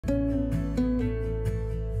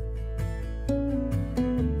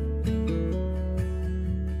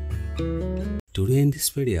Today in this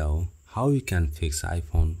video, how you can fix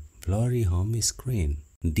iPhone blurry home screen.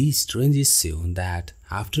 This strange issue that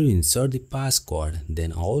after you insert the passcode,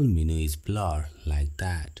 then all menu is blurred like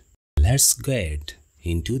that. Let's get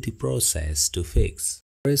into the process to fix.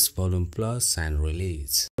 Press volume plus and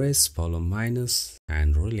release. Press volume minus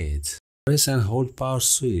and release. Press and hold power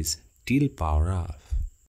switch till power off.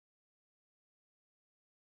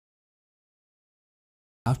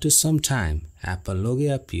 After some time, Apple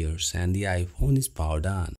logo appears and the iPhone is powered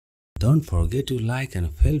on. Don't forget to like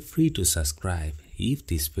and feel free to subscribe if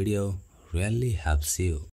this video really helps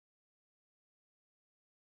you.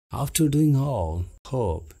 After doing all,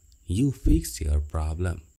 hope you fix your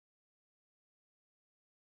problem.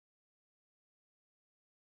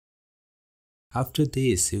 After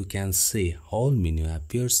this, you can see all menu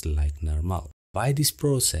appears like normal. By this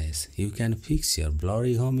process, you can fix your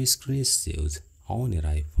blurry home screen issues on your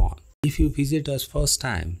iPhone. If you visit us first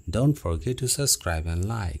time, don't forget to subscribe and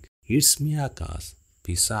like. It's me Akash.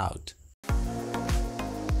 Peace out.